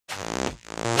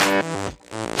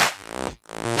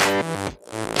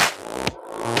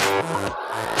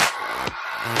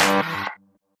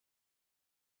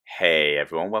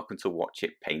everyone, welcome to Watch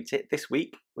It Paint It. This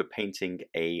week we're painting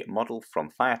a model from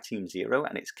Fireteam Zero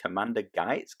and it's Commander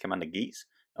Geitz,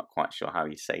 not quite sure how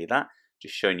you say that.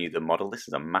 Just showing you the model. This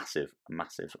is a massive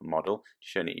model.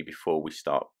 Just showing it you before we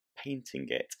start painting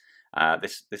it.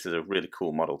 This is a really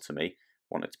cool model to me.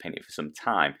 Wanted to paint it for some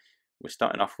time. We're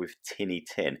starting off with Tinny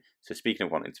Tin. So speaking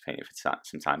of wanting to paint it for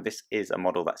some time, this is a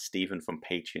model that Stephen from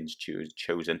Patreon's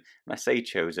chosen. And I say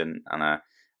chosen, and I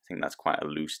think that's quite a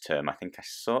loose term. I think I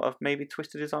sort of maybe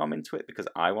twisted his arm into it because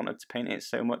I wanted to paint it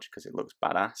so much because it looks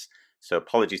badass. So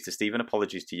apologies to Stephen,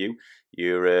 apologies to you.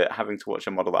 You're having to watch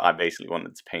a model that I basically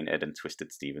wanted to paint it and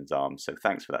twisted Stephen's arm. So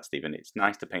thanks for that, Stephen. It's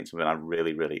nice to paint something I'm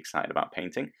really excited about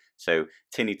painting. So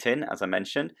Tinny Tin, as I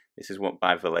mentioned, this is one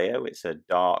by Vallejo. It's a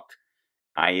dark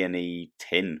irony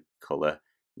tin colour,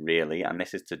 really, and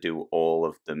this is to do all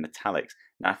of the metallics.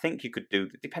 Now I think you could do,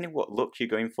 depending what look you're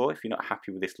going for, if you're not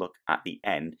happy with this look at the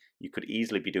end, you could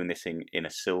easily be doing this in a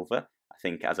silver. I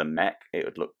think as a mech it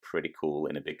would look pretty cool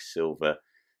in a big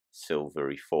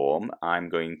silvery form. I'm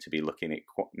going to be looking at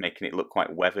making it look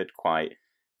quite weathered, quite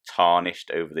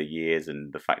tarnished over the years,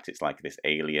 and the fact it's like this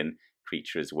alien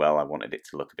creature as well, I wanted it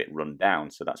to look a bit run down,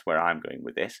 so that's where I'm going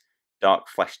with this.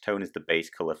 Dark-Fleshtone is the base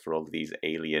colour for all of these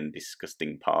alien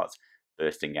disgusting parts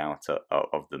bursting out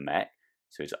of the mech.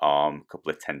 So his arm, a couple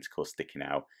of tentacles sticking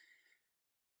out,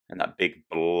 and that big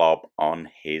blob on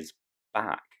his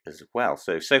back as well.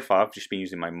 So far I've just been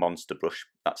using my monster brush.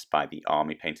 That's by the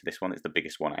Army Painter. This one is the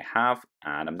biggest one I have,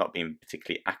 and I'm not being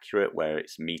particularly accurate where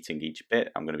it's meeting each bit.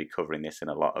 I'm going to be covering this in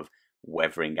a lot of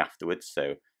weathering afterwards,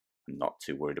 so I'm not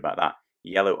too worried about that.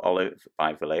 Yellow Olive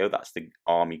by Vallejo, that's the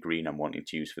army green I'm wanting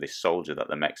to use for this soldier that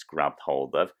the mech's grabbed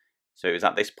hold of. So it was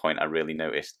at this point I really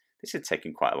noticed this had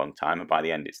taken quite a long time, and by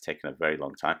the end it's taken a very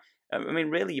long time. I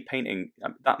mean, really, you're painting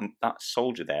that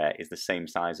soldier there is the same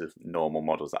size of normal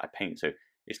models that I paint, so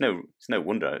it's no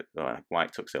wonder why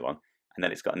it took so long. And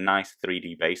then it's got a nice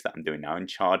 3D base that I'm doing now, and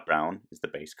charred brown is the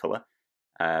base colour.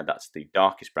 That's the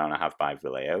darkest brown I have by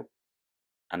Vallejo.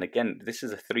 And again, this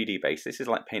is a 3D base. This is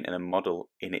like painting a model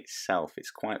in itself.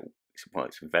 It's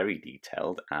very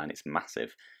detailed and it's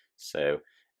massive. So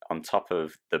on top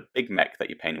of the big mech that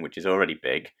you're painting, which is already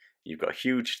big, you've got a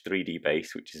huge 3D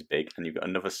base, which is big, and you've got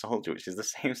another soldier, which is the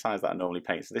same size that I normally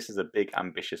paint. So this is a big,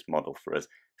 ambitious model for us.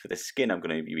 For the skin, I'm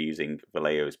going to be using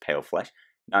Vallejo's Pale Flesh.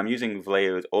 Now I'm using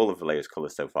all of Vallejo's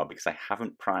colours so far because I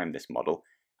haven't primed this model.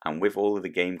 And with all of the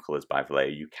game colours by Vallejo,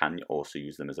 you can also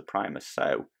use them as a primer.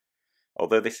 So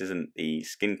although this isn't the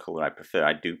skin colour I prefer,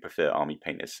 I do prefer Army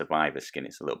Painter's Survivor skin.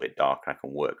 It's a little bit darker, I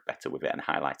can work better with it and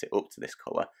highlight it up to this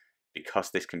colour. Because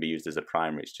this can be used as a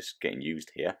primer, it's just getting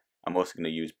used here. I'm also going to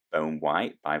use Bone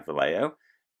White by Vallejo.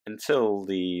 Until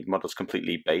the model's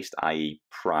completely based, i.e.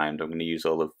 primed, I'm going to use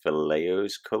all of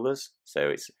Vallejo's colours. So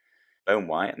it's Bone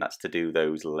White, and that's to do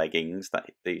those leggings that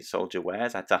the soldier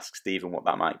wears. I had to ask Stephen what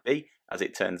that might be. As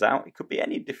it turns out, it could be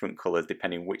any different colours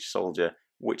depending which soldier,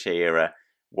 which era,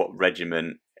 what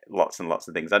regiment, lots and lots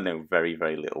of things. I know very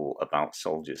little about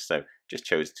soldiers, so just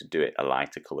chose to do it a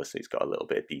lighter colour so he's got a little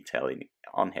bit of detail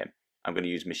on him. I'm going to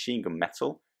use Machinegun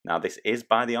Metal. Now this is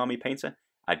by the Army Painter.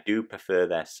 I do prefer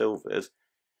their silvers,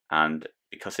 and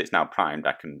because it's now primed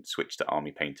I can switch to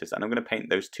Army Painters, and I'm going to paint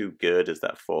those two girders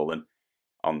that have fallen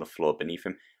on the floor beneath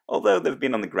him. Although they've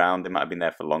been on the ground, they might have been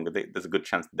there for longer, there's a good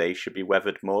chance they should be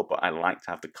weathered more, but I like to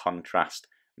have the contrast.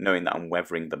 Knowing that I'm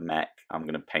weathering the mech, I'm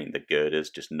going to paint the girders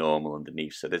just normal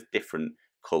underneath, so there's different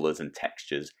colours and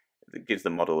textures. It gives the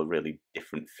model a really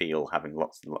different feel, having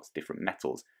lots and lots of different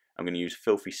metals. I'm going to use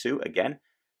Filthy Suit again.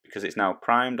 Because it's now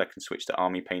primed, I can switch to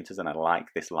Army Painters, and I like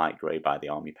this light grey by the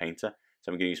Army Painter.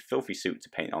 So I'm going to use Filthy Suit to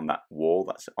paint on that wall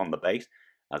that's on the base.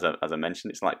 As I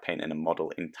mentioned, it's like painting a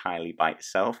model entirely by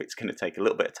itself. It's going to take a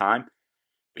little bit of time,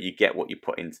 but you get what you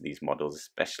put into these models,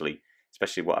 especially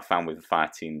what I found with the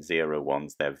Fireteam Zero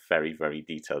ones. They're very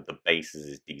detailed. The base is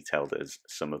as detailed as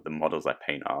some of the models I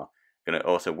paint are. I'm going to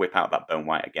also whip out that Bone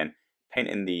White again,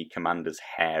 painting the Commander's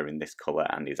hair in this colour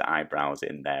and his eyebrows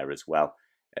in there as well.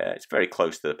 It's very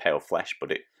close to the Pale Flesh, but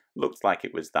it looked like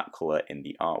it was that colour in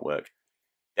the artwork.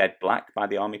 Dead Black by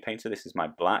the Army Painter. This is my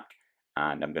black,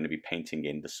 and I'm going to be painting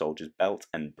in the soldier's belt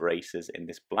and braces in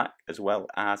this black, as well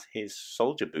as his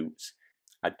soldier boots.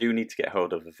 I do need to get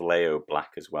hold of a Vallejo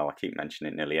black as well. I keep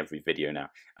mentioning it nearly every video now.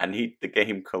 I need the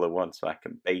game colour one so I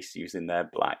can base using their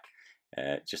black.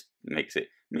 Just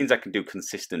means I can do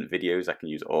consistent videos. I can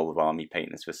use all of Army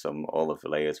Painters for some, all of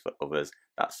Vallejo's for others,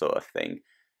 that sort of thing.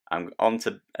 I'm on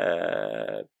to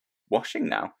washing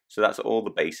now. So that's all the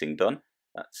basing done.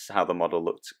 That's how the model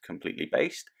looked completely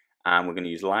based. And we're going to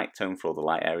use light tone for all the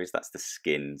light areas. That's the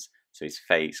skins. So his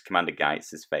face, Commander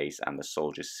Geitz's face, and the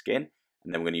soldier's skin.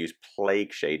 And then we're going to use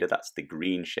Plague Shader, that's the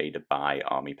green shader by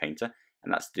Army Painter,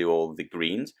 and that's to do all the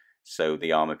greens, so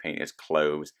the Armor Painter's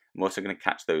clothes. I'm also going to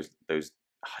catch those, I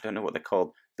don't know what they're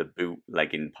called, the boot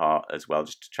legging part as well,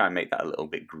 just to try and make that a little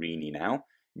bit greeny now.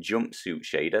 Jumpsuit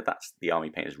Shader, that's the Army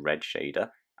Painter's red shader,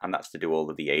 and that's to do all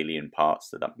of the alien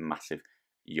parts, so that massive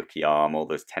yucky arm, all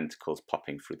those tentacles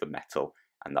popping through the metal,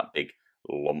 and that big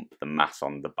lump, the mass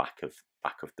on the back of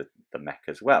the mech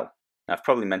as well. Now, I've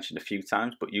probably mentioned a few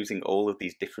times, but using all of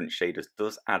these different shaders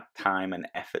does add time and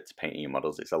effort to painting your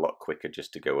models. It's a lot quicker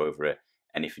just to go over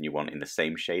anything you want in the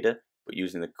same shader, but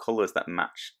using the colours that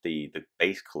match the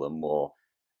base colour more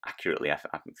accurately, I'm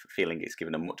feeling it's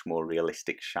given a much more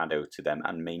realistic shadow to them,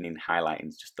 and meaning highlighting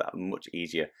is just that much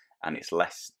easier, and it's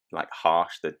less like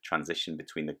harsh, the transition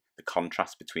between the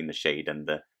contrast between the shade and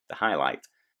the highlight.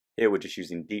 Here we're just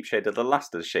using Deep Shader, the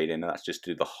last of the shading, and that's just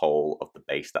to do the whole of the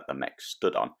base that the mech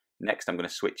stood on. Next, I'm going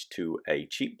to switch to a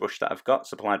cheap brush that I've got,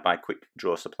 supplied by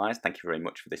Quickdraw Supplies. Thank you very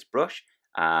much for this brush.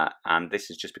 And this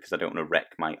is just because I don't want to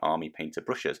wreck my Army Painter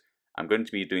brushes. I'm going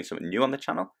to be doing something new on the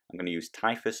channel. I'm going to use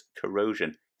Typhus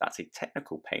Corrosion. That's a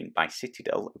technical paint by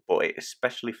Citadel. I bought it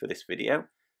especially for this video.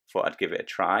 Thought I'd give it a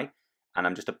try. And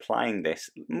I'm just applying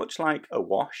this, much like a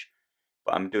wash,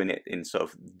 but I'm doing it in sort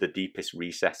of the deepest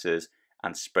recesses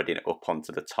and spreading it up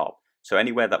onto the top. So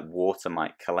anywhere that water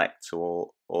might collect,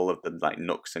 so all of the like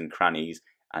nooks and crannies,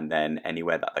 and then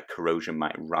anywhere that the corrosion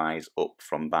might rise up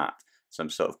from that. So I'm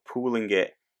sort of pooling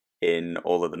it in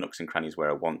all of the nooks and crannies where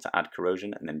I want to add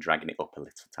corrosion, and then dragging it up a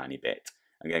little tiny bit.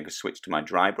 I'm going to switch to my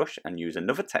dry brush and use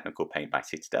another technical paint by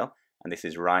Citadel, and this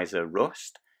is Riser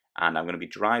Rust, and I'm going to be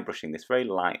dry brushing this very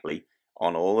lightly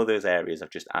on all of those areas I've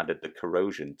just added the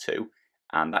corrosion to.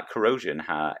 And that corrosion,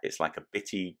 it's like a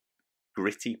bitty,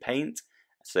 gritty paint.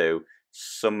 So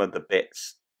some of the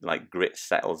bits, like grit,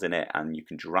 settles in it, and you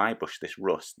can dry brush this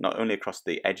rust not only across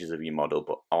the edges of your model,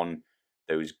 but on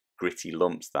those gritty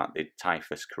lumps that the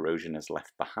Typhus corrosion has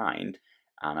left behind.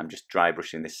 And I'm just dry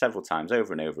brushing this several times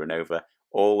over and over and over,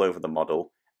 all over the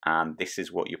model, and this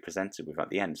is what you're presented with at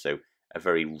the end. So a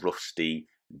very rusty,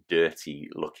 dirty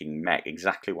looking mech,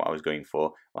 exactly what I was going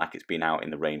for, like it's been out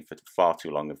in the rain for far too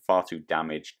long and far too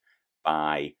damaged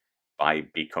by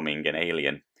becoming an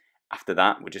alien. After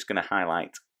that, we're just going to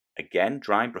highlight again,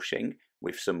 dry brushing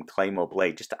with some Claymore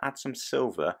blade, just to add some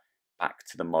silver back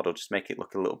to the model, just make it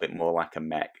look a little bit more like a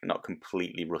mech, not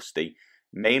completely rusty.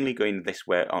 Mainly going this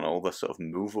way on all the sort of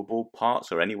movable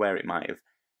parts, or anywhere it might have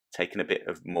taken a bit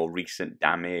of more recent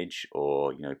damage,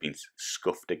 or been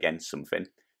scuffed against something.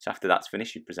 So after that's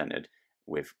finished, you're presented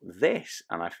with this,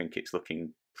 and I think it's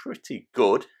looking pretty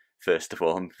good. First of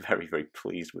all, I'm very, very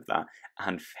pleased with that,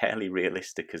 and fairly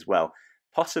realistic as well.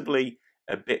 Possibly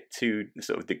a bit too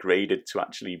sort of degraded to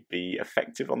actually be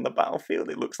effective on the battlefield.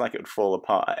 It looks like it would fall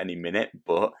apart at any minute,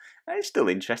 but it's still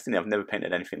interesting. I've never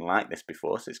painted anything like this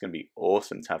before, so it's going to be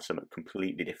awesome to have something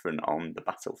completely different on the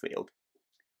battlefield.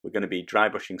 We're going to be dry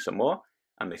brushing some more,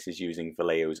 and this is using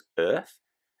Vallejo's Earth,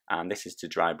 and this is to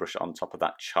dry brush on top of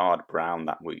that charred brown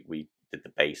that we did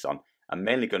the base on. I'm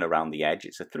mainly going around the edge.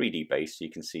 It's a 3D base, so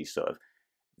you can see sort of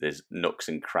there's nooks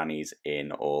and crannies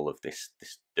in all of this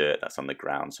dirt that's on the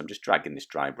ground. So I'm just dragging this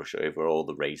dry brush over all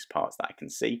the raised parts that I can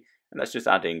see, and that's just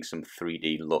adding some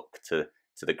 3D look to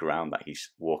the ground that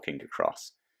he's walking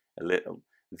across. A little,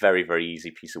 very, very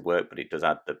easy piece of work, but it does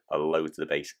add a load to the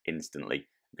base instantly.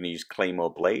 I'm going to use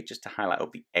Claymore blade just to highlight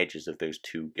up the edges of those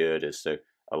two girders. So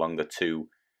along the two,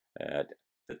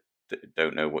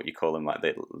 don't know what you call them, like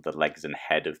the legs and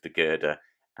head of the girder,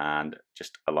 and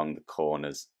just along the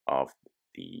corners of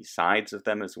the sides of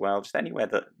them as well, just anywhere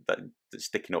that's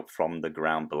sticking up from the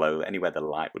ground below, anywhere the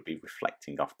light would be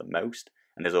reflecting off the most.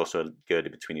 And there's also a girder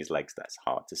between his legs that's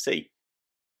hard to see.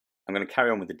 I'm going to carry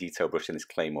on with the detail brush in this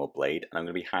Claymore blade, and I'm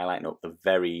going to be highlighting up the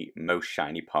very most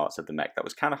shiny parts of the mech. That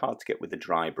was kind of hard to get with the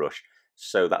dry brush,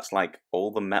 so that's like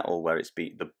all the metal where it's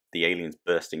the aliens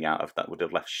bursting out of, that would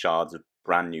have left shards of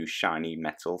brand new shiny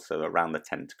metal, so around the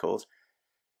tentacles.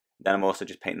 Then I'm also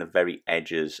just painting the very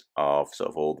edges of sort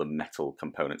of all the metal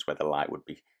components where the light would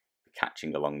be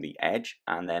catching along the edge,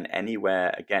 and then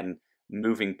anywhere, again,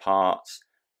 moving parts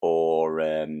or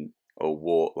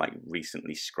like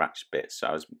recently scratched bits. So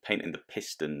I was painting the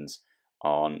pistons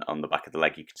on the back of the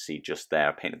leg. You can see just there,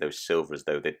 I painted those silver as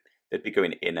though they'd be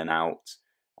going in and out.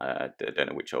 I don't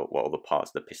know what all the parts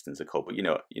of the pistons are called, but you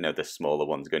know the smaller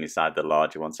ones going inside the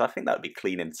larger ones. So I think that would be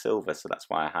clean in silver, so that's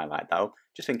why I highlight that up.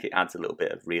 Just think it adds a little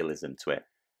bit of realism to it.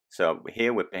 So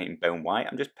here we're painting bone white.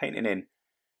 I'm just painting in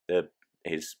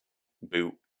his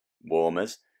boot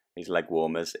warmers, his leg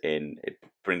warmers,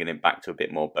 bringing it back to a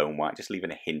bit more bone white, just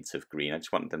leaving a hint of green. I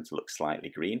just wanted them to look slightly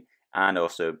green. and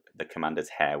also the Commander's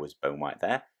hair was bone white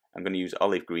there. I'm going to use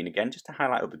olive green again just to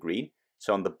highlight up the green.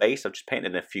 So on the base, I've just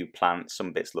painted in a few plants.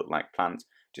 Some bits look like plants,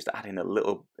 just adding a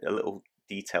little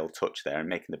detailed touch there and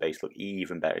making the base look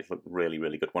even better. It looked really,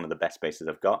 really good. One of the best bases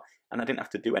I've got, and I didn't have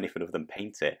to do anything other than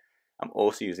paint it. I'm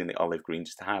also using the olive green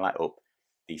just to highlight up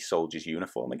the soldier's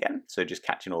uniform again. So just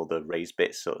catching all the raised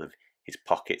bits, sort of his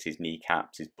pockets, his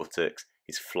kneecaps, his buttocks,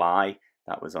 his fly,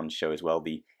 that was on show as well.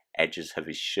 The edges of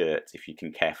his shirt, if you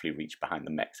can carefully reach behind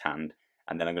the mech's hand.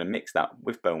 And then I'm going to mix that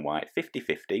with bone white,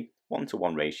 50-50,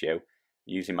 1-to-1 ratio,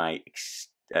 using my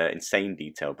insane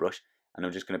detail brush. And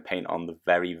I'm just going to paint on the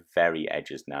very, very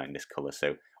edges now in this colour.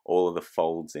 So all of the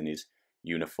folds in his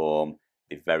uniform,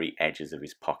 the very edges of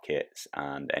his pockets,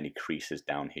 and any creases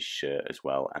down his shirt as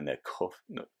well, and the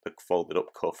folded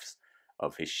up cuffs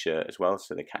of his shirt as well,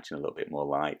 so they're catching a little bit more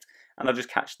light. And I'll just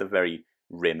catch the very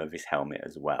rim of his helmet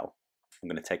as well. I'm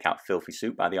going to take out Filthy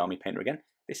Suit by the Army Painter again.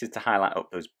 This is to highlight up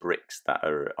those bricks that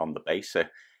are on the base. So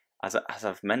as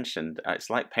I've mentioned, it's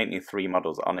like painting 3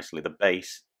 models. Honestly, the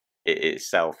base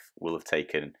itself will have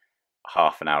taken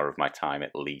half an hour of my time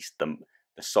at least. The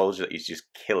soldier that he's just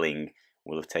killing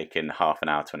will have taken half an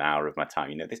hour to an hour of my time.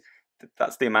 You know,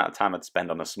 that's the amount of time I'd spend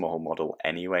on a small model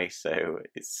anyway, so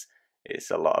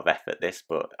it's a lot of effort this,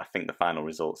 but I think the final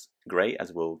result's great,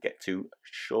 as we'll get to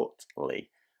shortly.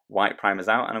 White primer's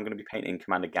out, and I'm going to be painting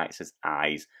Commander Geitz's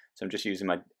eyes. So I'm just using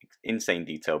my insane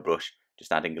detail brush,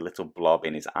 just adding a little blob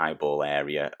in his eyeball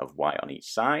area of white on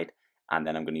each side, and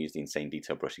then I'm going to use the insane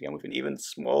detail brush again with an even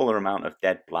smaller amount of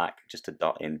dead black just to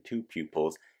dot in 2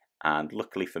 pupils. And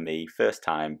luckily for me, first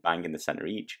time, bang in the center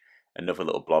each, another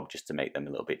little blob just to make them a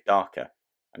little bit darker.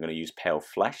 I'm going to use pale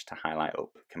flesh to highlight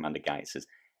up Commander Geitz's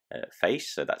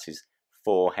face, so that's his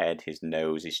forehead, his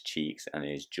nose, his cheeks, and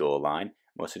his jawline.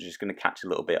 I'm also just going to catch a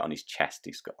little bit on his chest.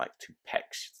 He's got like 2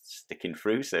 pecs sticking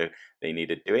through, so they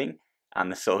needed doing.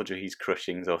 And the soldier he's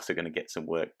crushing is also going to get some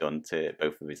work done to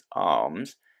both of his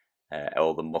arms.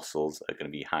 All the muscles are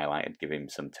going to be highlighted, give him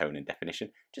some tone and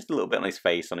definition. Just a little bit on his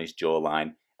face, on his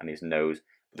jawline, and his nose.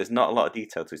 But there's not a lot of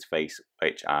detail to his face,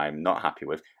 which I'm not happy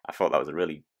with. I thought that was a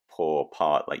really poor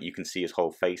part. Like, you can see his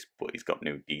whole face, but he's got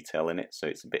no detail in it, so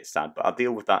it's a bit sad. But I'll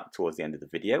deal with that towards the end of the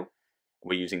video.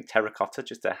 We're using terracotta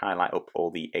just to highlight up all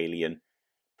the alien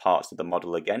parts of the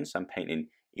model again. So I'm painting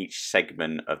each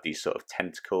segment of these sort of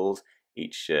tentacles,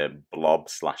 each blob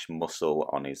 / muscle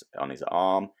on his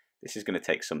arm. This is going to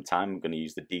take some time. I'm going to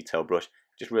use the detail brush,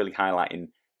 just really highlighting,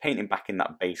 painting back in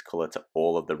that base colour to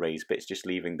all of the raised bits, just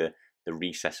leaving the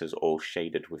recesses all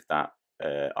shaded with that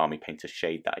Army Painter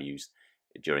shade that I used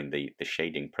during the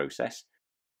shading process.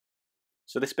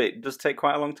 So this bit does take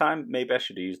quite a long time. Maybe I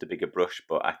should have used a bigger brush,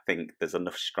 but I think there's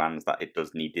enough strands that it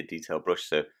does need a detail brush.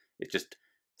 So it's just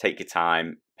take your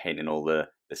time painting all the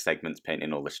segments,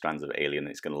 painting all the strands of alien.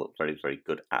 It's going to look very, very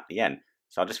good at the end.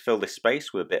 So I'll just fill this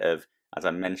space with a bit of, as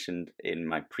I mentioned in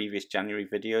my previous January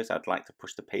videos, I'd like to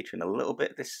push the Patreon a little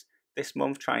bit this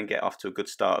month, try and get off to a good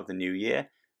start of the new year.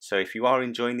 So if you are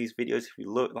enjoying these videos, if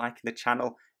you liking the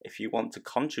channel, if you want to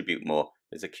contribute more,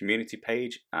 there's a community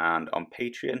page, and on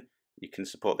Patreon, you can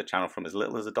support the channel from as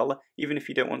little as $1. Even if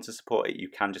you don't want to support it, you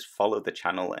can just follow the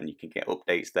channel and you can get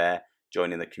updates there,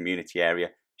 join in the community area,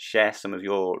 share some of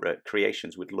your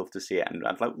creations. We'd love to see it, and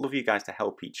I'd love you guys to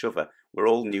help each other. We're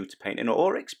all new to painting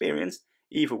or experienced.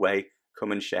 Either way,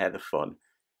 come and share the fun.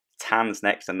 Tan's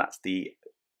next, and that's the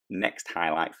next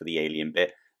highlight for the alien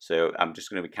bit. So I'm just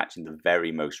going to be catching the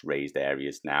very most raised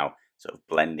areas now, sort of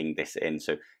blending this in.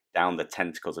 So down the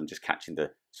tentacles, I'm just catching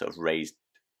the sort of raised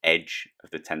edge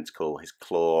of the tentacle, his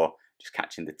claw, just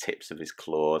catching the tips of his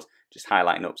claws, just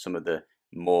highlighting up some of the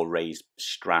more raised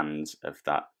strands of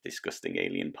that disgusting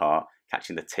alien part,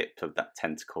 catching the tip of that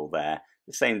tentacle there.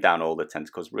 The same down all the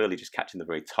tentacles, really just catching the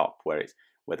very top where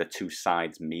the 2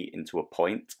 sides meet into a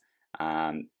point.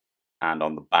 And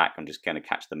on the back, I'm just going to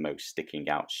catch the most sticking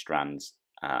out strands.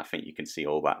 I think you can see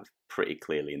all that pretty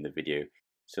clearly in the video.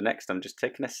 So next, I'm just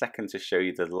taking a second to show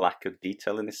you the lack of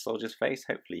detail in this soldier's face.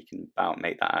 Hopefully you can about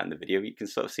make that out in the video. You can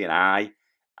sort of see an eye,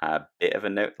 a bit of a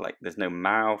note, like there's no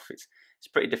mouth. It's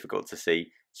pretty difficult to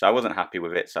see. So I wasn't happy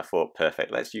with it, so I thought,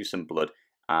 perfect, let's use some blood.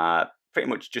 Pretty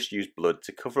much just use blood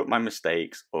to cover up my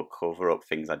mistakes or cover up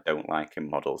things I don't like in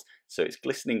models. So it's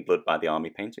Glistening Blood by the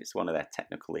Army Painter. It's one of their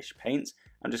technical-ish paints.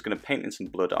 I'm just going to paint in some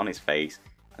blood on his face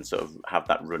and sort of have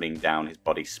that running down his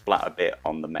body, splat a bit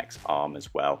on the mech's arm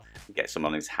as well, and get some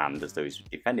on his hand as though he's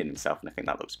defending himself, and I think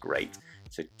that looks great.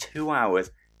 So 2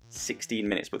 hours, 16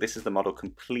 minutes, but this is the model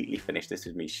completely finished. This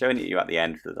is me showing it to you at the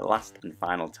end for the last and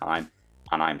final time,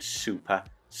 and I'm super,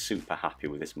 super happy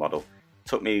with this model. It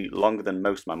took me longer than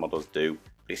most of my models do,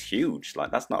 but it's huge.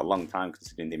 Like, that's not a long time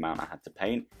considering the amount I had to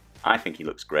paint. I think he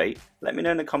looks great. Let me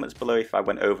know in the comments below if I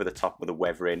went over the top with the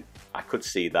weathering. I could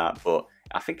see that, but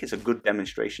I think it's a good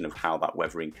demonstration of how that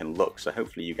weathering can look. So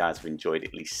hopefully you guys have enjoyed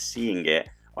at least seeing it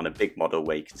on a big model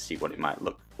where you can see what it might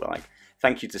look like.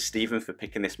 Thank you to Stephen for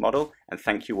picking this model, and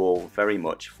thank you all very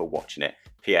much for watching it.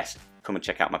 PS, come and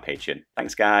check out my Patreon.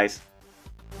 Thanks guys.